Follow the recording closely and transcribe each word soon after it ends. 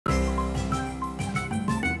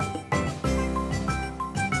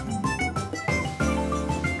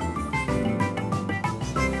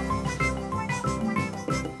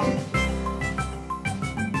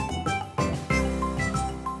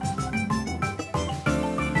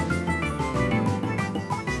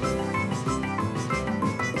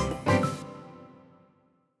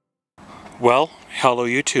Well, hello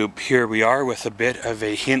YouTube. Here we are with a bit of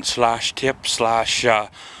a hint slash tip slash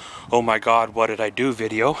oh my god, what did I do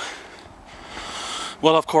video.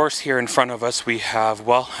 Well, of course, here in front of us we have,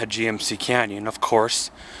 well, a GMC Canyon. Of course,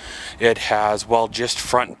 it has, well, just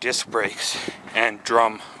front disc brakes and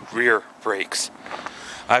drum rear brakes.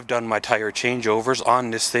 I've done my tire changeovers on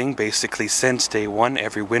this thing basically since day one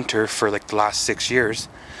every winter for like the last 6 years.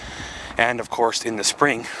 And of course in the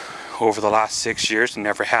spring over the last 6 years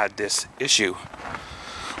never had this issue.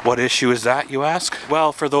 What issue is that, you ask?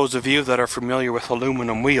 Well, for those of you that are familiar with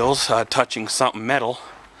aluminum wheels touching something metal,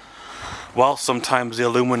 well, sometimes the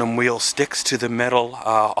aluminum wheel sticks to the metal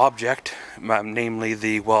object, namely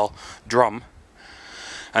the, well, drum,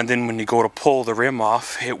 and then when you go to pull the rim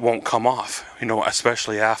off, it won't come off, you know,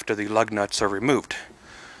 especially after the lug nuts are removed.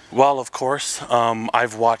 Well, of course,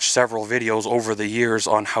 I've watched several videos over the years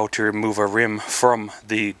on how to remove a rim from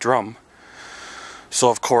the drum. So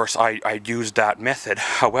of course I used that method.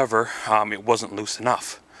 However, it wasn't loose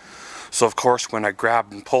enough. So of course when I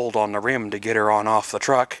grabbed and pulled on the rim to get her on off the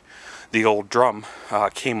truck, the old drum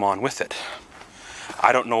came on with it.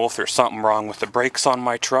 I don't know if there's something wrong with the brakes on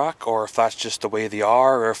my truck, or if that's just the way they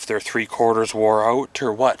are, or if they're 3/4 wore out,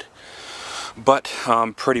 or what. But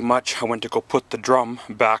pretty much I went to go put the drum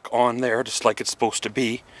back on there just like it's supposed to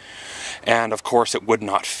be, and of course it would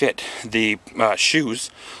not fit. The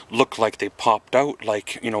shoes looked like they popped out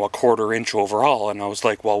like, you know, 1/4 inch overall, and I was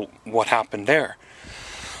like, well, what happened there?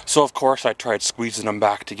 So of course I tried squeezing them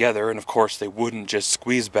back together, and of course they wouldn't just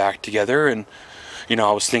squeeze back together, and you know,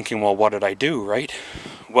 I was thinking, well, what did I do, right?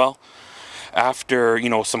 Well, after, you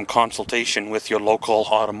know, some consultation with your local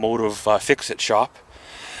automotive fix-it shop,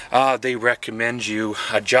 they recommend you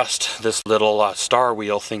adjust this little star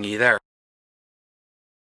wheel thingy there.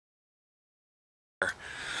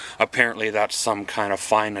 Apparently that's some kind of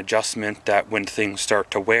fine adjustment that when things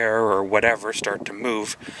start to wear or whatever, start to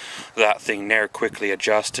move, that thing there quickly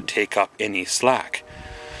adjusts to take up any slack.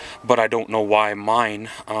 But I don't know why mine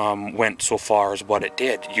went so far as what it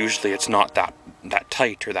did. Usually it's not that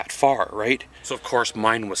tight or that far, right? So of course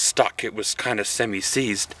mine was stuck. It was kind of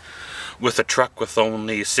semi-seized. With a truck with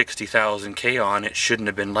only 60,000 K on, it shouldn't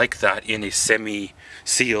have been like that in a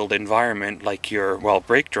semi-sealed environment like your, well,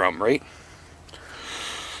 brake drum, right?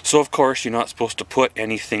 So of course you're not supposed to put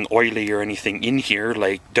anything oily or anything in here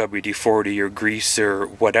like WD-40 or grease or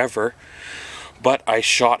whatever. But I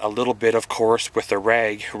shot a little bit, of course, with a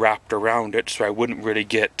rag wrapped around it so I wouldn't really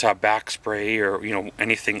get back spray or, you know,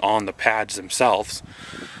 anything on the pads themselves.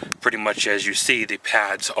 Pretty much as you see, the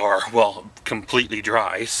pads are, well, completely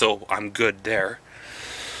dry, so I'm good there.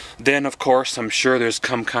 Then, of course, I'm sure there's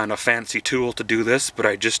some kind of fancy tool to do this, but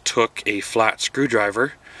I just took a flat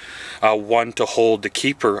screwdriver, one to hold the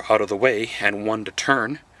keeper out of the way and one to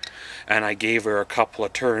turn. And I gave her a couple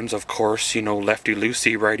of turns, of course, you know,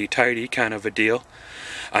 lefty-loosey, righty-tighty kind of a deal,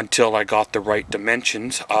 until I got the right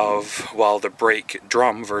dimensions of, well, the brake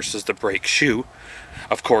drum versus the brake shoe.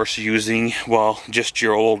 Of course, using, well, just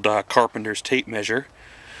your old carpenter's tape measure.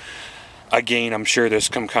 Again, I'm sure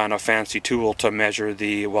there's some kind of fancy tool to measure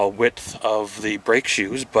the, well, width of the brake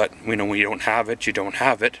shoes, but, you know, when you don't have it, you don't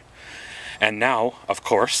have it. And now, of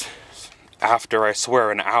course, after I swear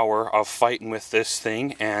an hour of fighting with this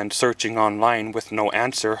thing and searching online with no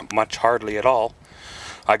answer, much hardly at all,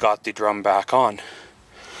 I got the drum back on.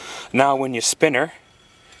 Now when you spin her,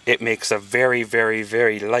 it makes a very, very,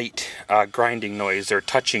 very light grinding noise or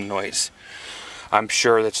touching noise. I'm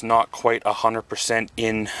sure that's not quite 100%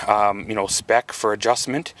 in, you know, spec for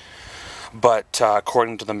adjustment. But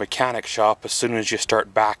according to the mechanic shop, as soon as you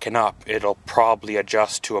start backing up, it'll probably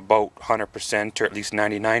adjust to about 100% or at least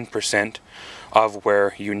 99% of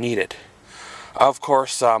where you need it. Of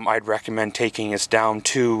course, I'd recommend taking this down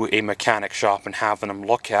to a mechanic shop and having them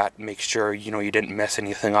look at, make sure, you know, you didn't mess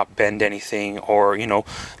anything up, bend anything, or, you know,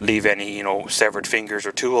 leave any, you know, severed fingers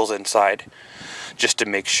or tools inside, just to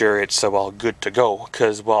make sure it's, well, good to go,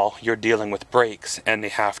 because, well, you're dealing with brakes and they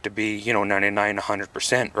have to be, you know,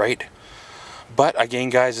 99-100%, right? But again,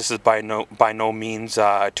 guys, this is by no means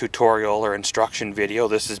a tutorial or instruction video.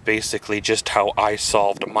 This is basically just how I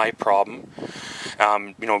solved my problem.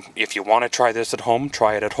 You know, if you want to try this at home,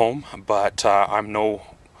 try it at home. But I'm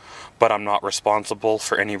not responsible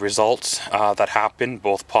for any results that happen,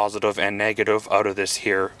 both positive and negative, out of this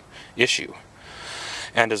here issue.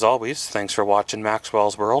 And as always, thanks for watching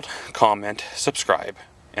Maxwell's World. Comment, subscribe,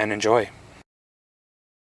 and enjoy.